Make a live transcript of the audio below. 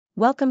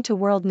Welcome to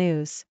World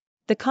News.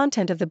 The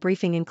content of the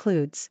briefing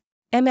includes: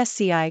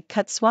 MSCI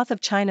cuts swath of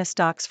China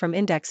stocks from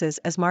indexes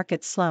as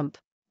markets slump.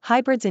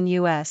 Hybrids in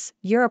US,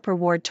 Europe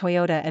reward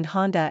Toyota and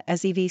Honda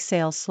as EV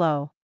sales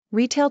slow.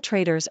 Retail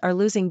traders are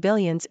losing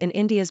billions in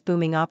India's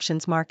booming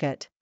options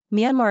market.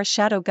 Myanmar's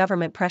shadow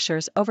government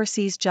pressures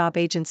overseas job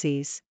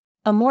agencies.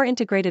 A more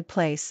integrated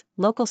place,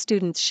 local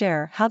students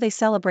share how they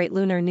celebrate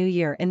Lunar New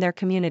Year in their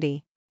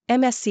community.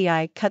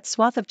 MSCI cuts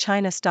swath of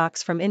China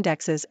stocks from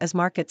indexes as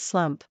markets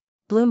slump.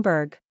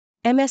 Bloomberg.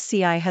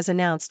 MSCI has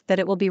announced that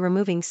it will be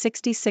removing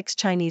 66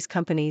 Chinese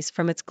companies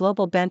from its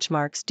global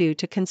benchmarks due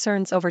to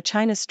concerns over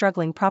China's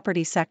struggling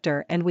property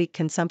sector and weak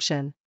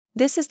consumption.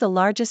 This is the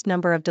largest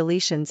number of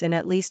deletions in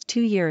at least 2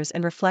 years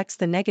and reflects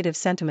the negative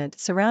sentiment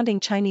surrounding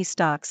Chinese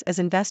stocks as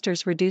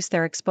investors reduce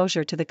their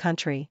exposure to the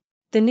country.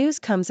 The news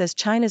comes as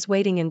China's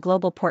weighting in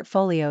global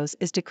portfolios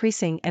is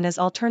decreasing and as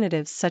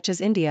alternatives such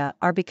as India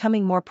are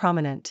becoming more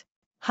prominent.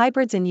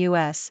 Hybrids in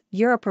US,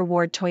 Europe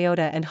reward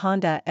Toyota and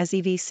Honda as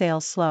EV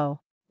sales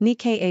slow.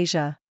 Nikkei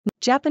Asia.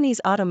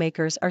 Japanese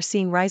automakers are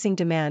seeing rising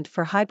demand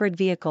for hybrid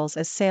vehicles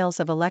as sales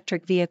of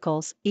electric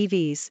vehicles,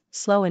 EVs,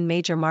 slow in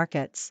major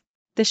markets.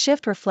 The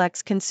shift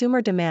reflects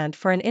consumer demand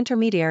for an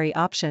intermediary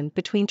option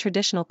between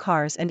traditional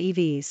cars and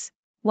EVs.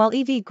 While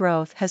EV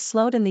growth has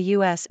slowed in the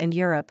US and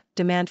Europe,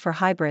 demand for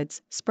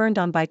hybrids, spurred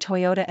on by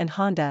Toyota and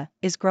Honda,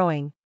 is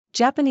growing.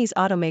 Japanese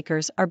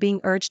automakers are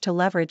being urged to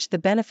leverage the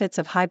benefits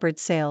of hybrid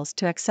sales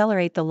to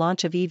accelerate the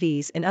launch of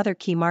EVs in other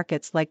key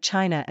markets like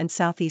China and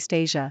Southeast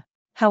Asia.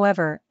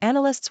 However,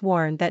 analysts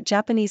warn that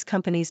Japanese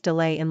companies'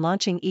 delay in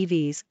launching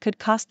EVs could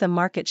cost them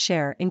market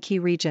share in key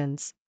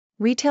regions.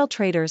 Retail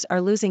traders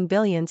are losing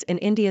billions in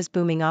India's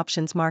booming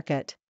options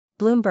market.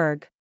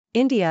 Bloomberg.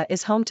 India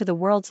is home to the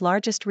world's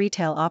largest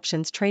retail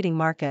options trading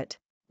market.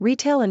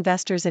 Retail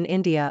investors in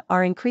India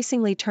are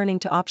increasingly turning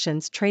to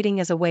options trading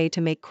as a way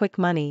to make quick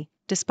money,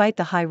 despite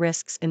the high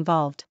risks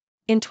involved.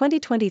 In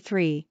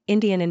 2023,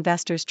 Indian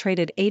investors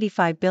traded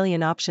 85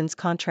 billion options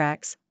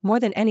contracts, more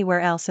than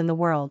anywhere else in the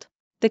world.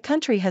 The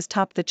country has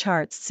topped the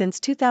charts since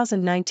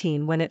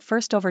 2019 when it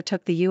first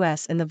overtook the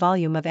US in the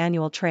volume of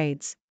annual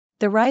trades.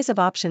 The rise of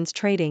options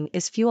trading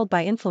is fueled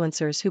by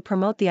influencers who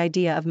promote the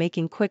idea of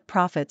making quick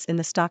profits in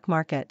the stock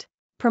market.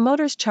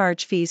 Promoters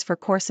charge fees for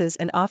courses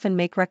and often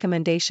make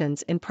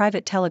recommendations in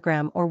private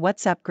Telegram or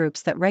WhatsApp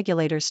groups that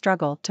regulators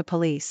struggle to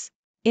police.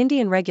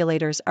 Indian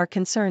regulators are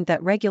concerned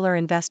that regular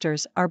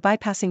investors are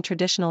bypassing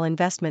traditional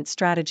investment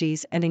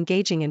strategies and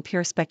engaging in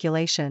pure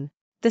speculation.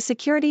 The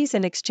Securities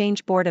and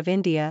Exchange Board of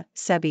India,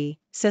 SEBI,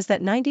 says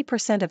that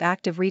 90% of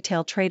active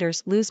retail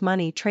traders lose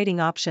money trading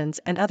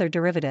options and other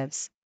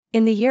derivatives.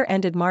 In the year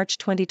ended March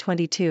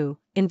 2022,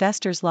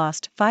 investors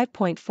lost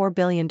 $5.4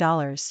 billion.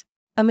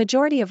 A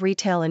majority of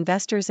retail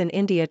investors in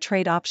India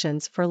trade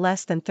options for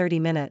less than 30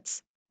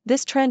 minutes.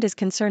 This trend is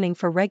concerning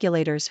for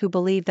regulators who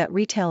believe that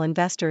retail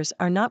investors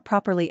are not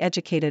properly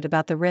educated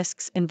about the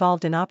risks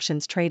involved in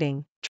options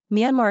trading.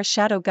 Myanmar's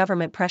shadow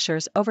government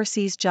pressures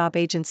overseas job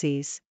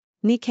agencies.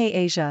 Nikkei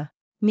Asia.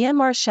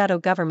 Myanmar's shadow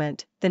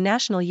government, the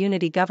National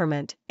Unity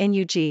Government,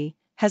 NUG,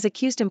 has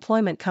accused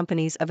employment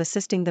companies of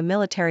assisting the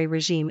military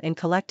regime in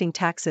collecting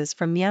taxes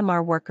from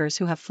Myanmar workers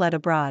who have fled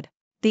abroad.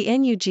 The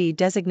NUG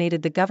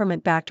designated the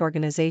government-backed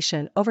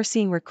organization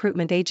overseeing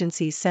recruitment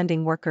agencies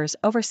sending workers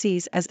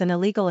overseas as an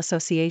illegal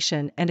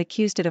association and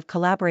accused it of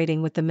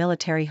collaborating with the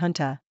military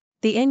junta.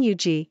 The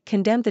NUG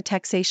condemned the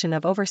taxation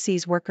of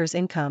overseas workers'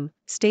 income,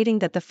 stating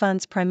that the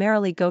funds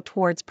primarily go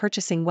towards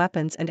purchasing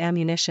weapons and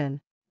ammunition.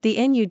 The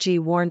NUG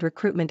warned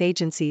recruitment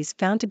agencies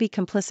found to be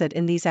complicit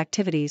in these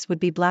activities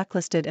would be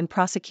blacklisted and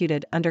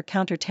prosecuted under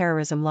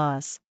counter-terrorism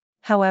laws.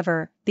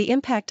 However, the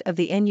impact of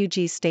the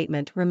NUG's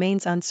statement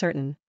remains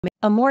uncertain.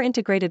 A more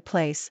integrated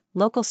place,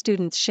 local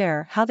students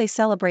share how they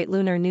celebrate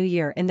Lunar New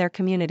Year in their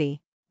community.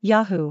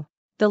 Yahoo!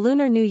 The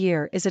Lunar New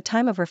Year is a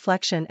time of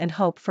reflection and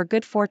hope for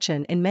good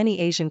fortune in many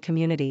Asian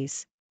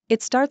communities.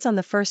 It starts on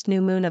the first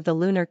new moon of the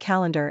lunar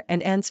calendar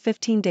and ends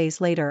 15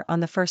 days later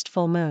on the first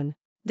full moon.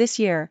 This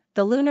year,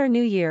 the Lunar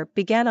New Year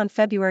began on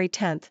February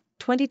 10,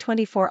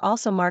 2024.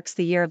 Also marks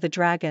the Year of the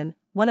Dragon,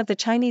 one of the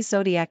Chinese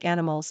zodiac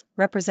animals,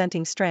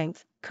 representing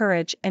strength,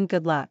 courage, and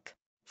good luck.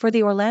 For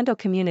the Orlando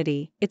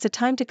community, it's a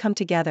time to come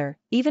together,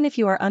 even if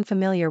you are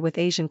unfamiliar with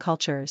Asian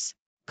cultures.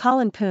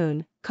 Colin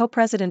Poon,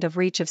 co-president of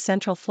Reach of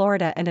Central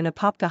Florida and an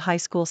Apopka High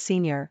School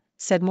senior,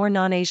 said more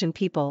non-Asian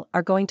people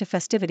are going to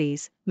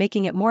festivities,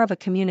 making it more of a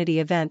community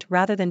event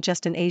rather than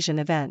just an Asian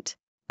event.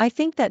 I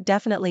think that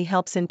definitely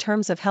helps in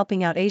terms of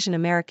helping out Asian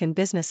American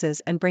businesses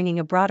and bringing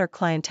a broader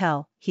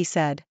clientele, he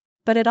said.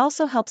 But it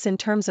also helps in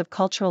terms of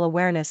cultural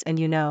awareness and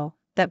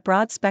that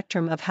broad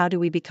spectrum of how do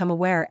we become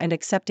aware and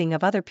accepting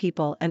of other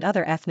people and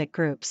other ethnic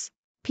groups.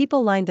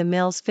 People lined the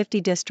Mills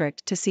 50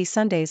 district to see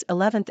Sunday's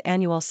 11th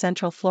annual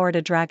Central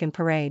Florida Dragon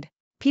Parade.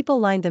 People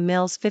lined the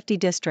Mills 50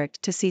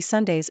 district to see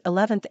Sunday's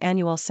 11th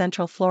annual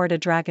Central Florida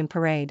Dragon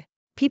Parade.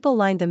 People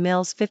lined the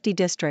Mills 50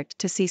 district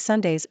to see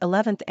Sunday's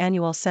 11th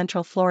annual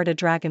Central Florida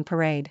Dragon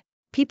Parade.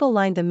 People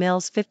lined the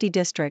Mills 50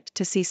 district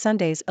to see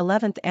Sunday's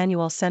 11th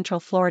annual Central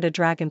Florida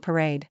Dragon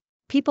Parade.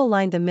 People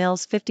lined the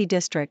Mills 50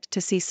 district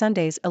to see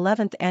Sunday's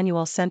 11th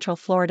annual Central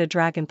Florida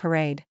Dragon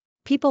Parade.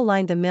 People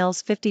lined the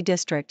Mills 50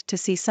 district to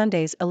see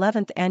Sunday's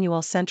 11th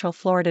annual Central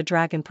Florida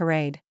Dragon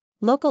Parade.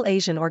 Local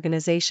Asian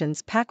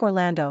organizations pack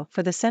Orlando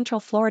for the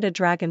Central Florida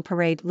Dragon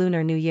Parade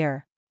Lunar New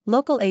Year.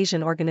 Local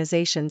Asian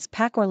organizations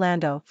pack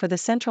Orlando for the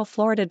Central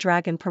Florida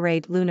Dragon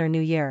Parade Lunar New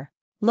Year.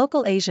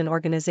 Local Asian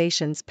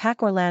organizations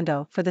pack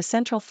Orlando for the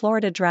Central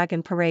Florida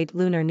Dragon Parade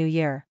Lunar New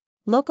Year.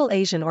 Local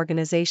Asian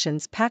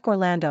organizations pack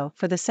Orlando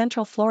for the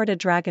Central Florida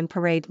Dragon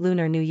Parade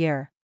Lunar New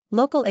Year.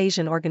 Local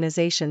Asian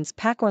organizations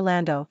pack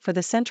Orlando for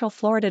the Central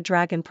Florida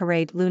Dragon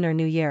Parade Lunar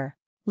New Year.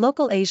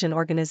 Local Asian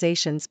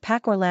organizations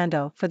pack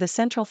Orlando for the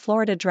Central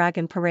Florida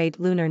Dragon Parade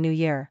Lunar New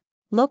Year.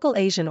 Local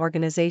Asian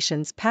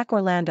organizations pack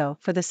Orlando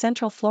for the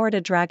Central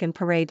Florida Dragon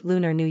Parade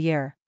Lunar New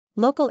Year.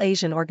 Local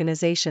Asian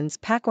organizations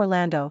pack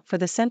Orlando for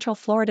the Central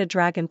Florida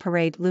Dragon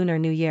Parade Lunar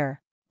New Year.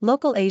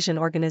 Local Asian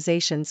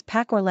organizations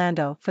pack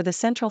Orlando for the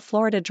Central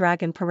Florida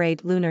Dragon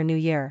Parade Lunar New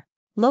Year.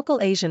 Local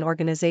Asian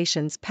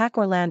organizations pack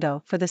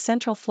Orlando for the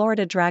Central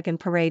Florida Dragon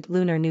Parade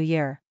Lunar New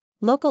Year.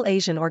 Local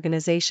Asian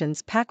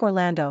organizations pack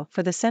Orlando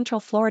for the Central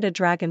Florida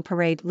Dragon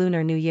Parade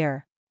Lunar New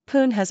Year.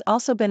 Poon has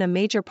also been a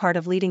major part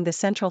of leading the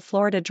Central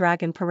Florida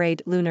Dragon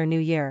Parade Lunar New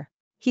Year.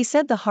 He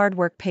said the hard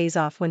work pays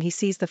off when he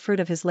sees the fruit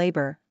of his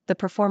labor, the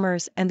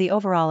performers, and the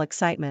overall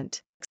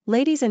excitement.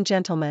 Ladies and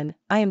gentlemen,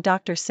 I am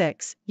Dr.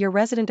 Six, your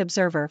resident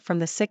observer from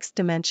the sixth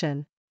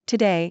dimension.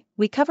 Today,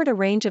 we covered a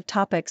range of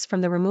topics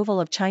from the removal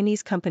of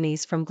Chinese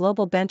companies from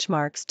global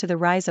benchmarks to the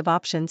rise of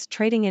options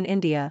trading in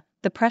India,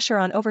 the pressure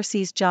on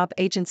overseas job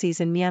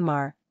agencies in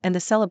Myanmar, and the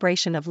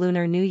celebration of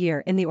Lunar New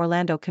Year in the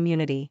Orlando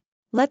community.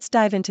 Let's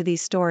dive into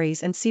these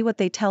stories and see what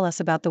they tell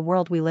us about the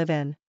world we live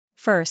in.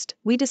 First,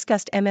 we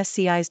discussed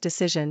MSCI's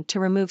decision to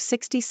remove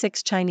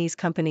 66 Chinese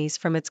companies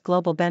from its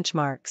global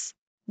benchmarks.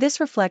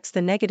 This reflects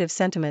the negative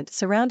sentiment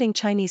surrounding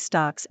Chinese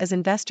stocks as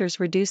investors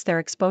reduce their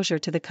exposure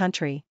to the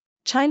country.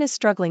 China's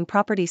struggling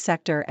property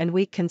sector and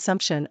weak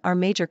consumption are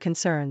major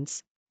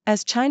concerns.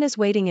 As China's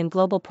weighting in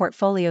global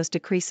portfolios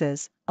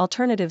decreases,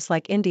 alternatives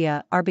like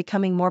India are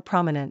becoming more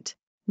prominent.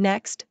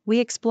 Next, we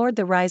explored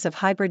the rise of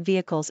hybrid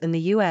vehicles in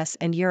the US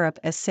and Europe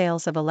as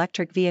sales of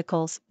electric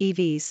vehicles,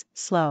 EVs,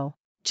 slow.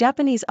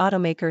 Japanese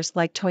automakers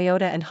like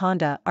Toyota and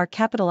Honda are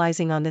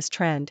capitalizing on this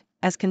trend,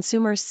 as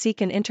consumers seek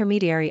an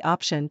intermediary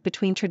option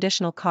between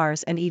traditional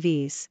cars and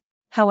EVs.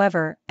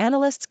 However,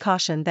 analysts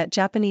caution that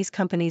Japanese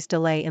companies'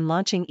 delay in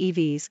launching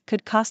EVs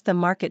could cost them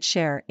market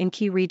share in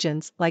key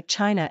regions like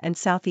China and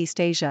Southeast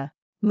Asia.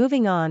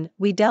 Moving on,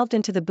 we delved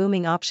into the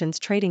booming options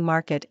trading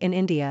market in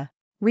India.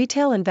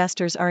 Retail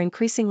investors are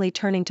increasingly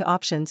turning to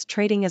options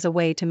trading as a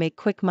way to make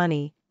quick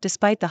money,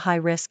 despite the high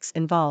risks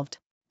involved.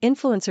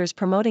 Influencers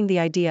promoting the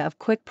idea of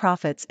quick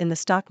profits in the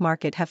stock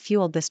market have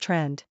fueled this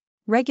trend.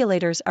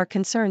 Regulators are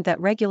concerned that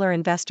regular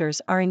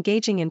investors are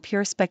engaging in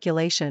pure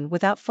speculation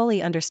without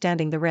fully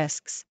understanding the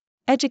risks.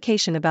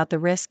 Education about the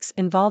risks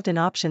involved in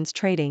options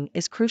trading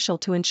is crucial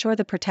to ensure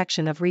the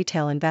protection of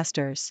retail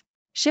investors.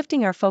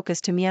 Shifting our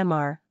focus to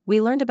Myanmar,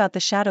 we learned about the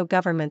shadow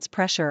government's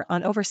pressure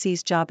on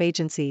overseas job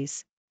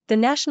agencies. The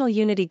National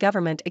Unity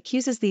Government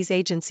accuses these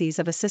agencies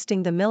of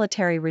assisting the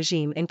military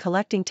regime in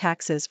collecting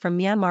taxes from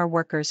Myanmar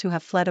workers who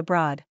have fled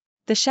abroad.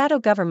 The shadow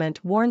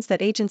government warns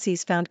that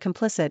agencies found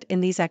complicit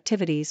in these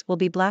activities will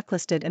be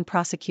blacklisted and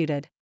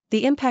prosecuted.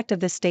 The impact of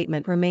this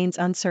statement remains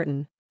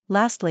uncertain.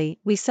 Lastly,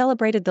 we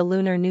celebrated the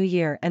Lunar New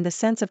Year and the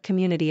sense of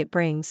community it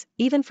brings,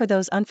 even for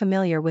those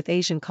unfamiliar with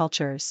Asian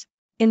cultures.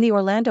 In the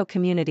Orlando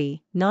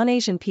community,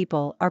 non-Asian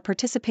people are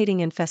participating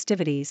in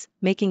festivities,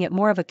 making it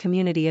more of a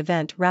community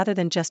event rather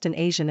than just an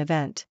Asian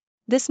event.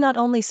 This not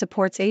only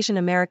supports Asian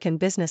American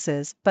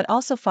businesses but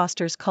also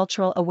fosters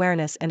cultural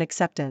awareness and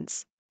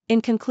acceptance. In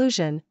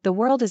conclusion, the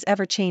world is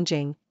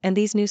ever-changing, and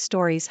these news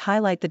stories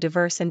highlight the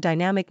diverse and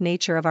dynamic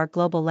nature of our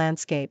global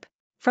landscape.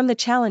 From the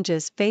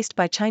challenges faced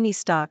by Chinese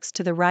stocks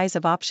to the rise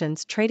of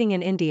options trading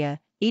in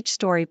India, each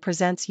story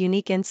presents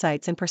unique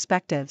insights and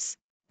perspectives.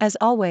 As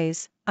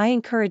always, I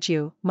encourage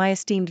you, my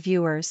esteemed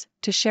viewers,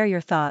 to share your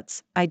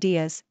thoughts,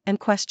 ideas, and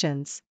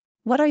questions.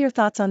 What are your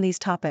thoughts on these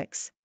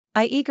topics?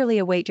 I eagerly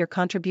await your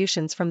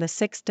contributions from the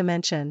sixth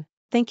dimension.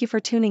 Thank you for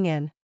tuning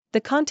in. The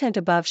content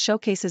above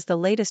showcases the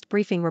latest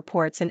briefing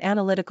reports and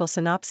analytical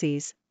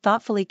synopses,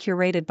 thoughtfully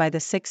curated by the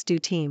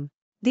 6Do team.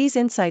 These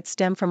insights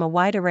stem from a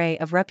wide array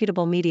of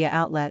reputable media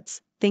outlets,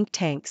 think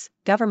tanks,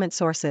 government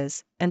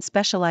sources, and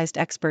specialized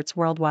experts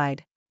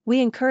worldwide.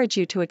 We encourage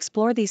you to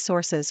explore these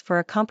sources for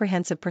a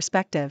comprehensive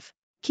perspective.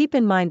 Keep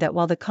in mind that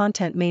while the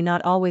content may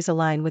not always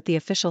align with the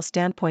official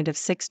standpoint of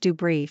 6Do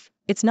Brief,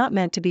 it's not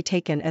meant to be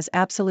taken as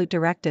absolute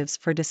directives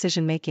for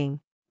decision-making.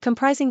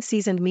 Comprising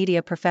seasoned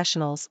media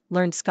professionals,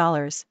 learned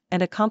scholars,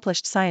 and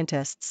accomplished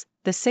scientists,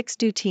 the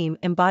 6Do team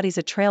embodies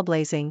a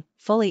trailblazing,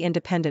 fully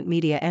independent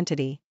media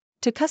entity.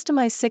 To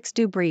customize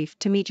 6Do Brief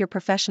to meet your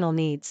professional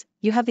needs,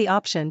 you have the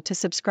option to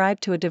subscribe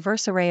to a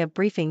diverse array of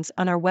briefings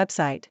on our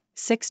website,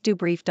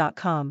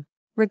 6dobrief.com.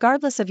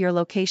 Regardless of your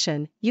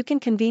location, you can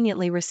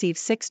conveniently receive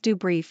 6Do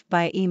Brief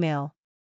via email.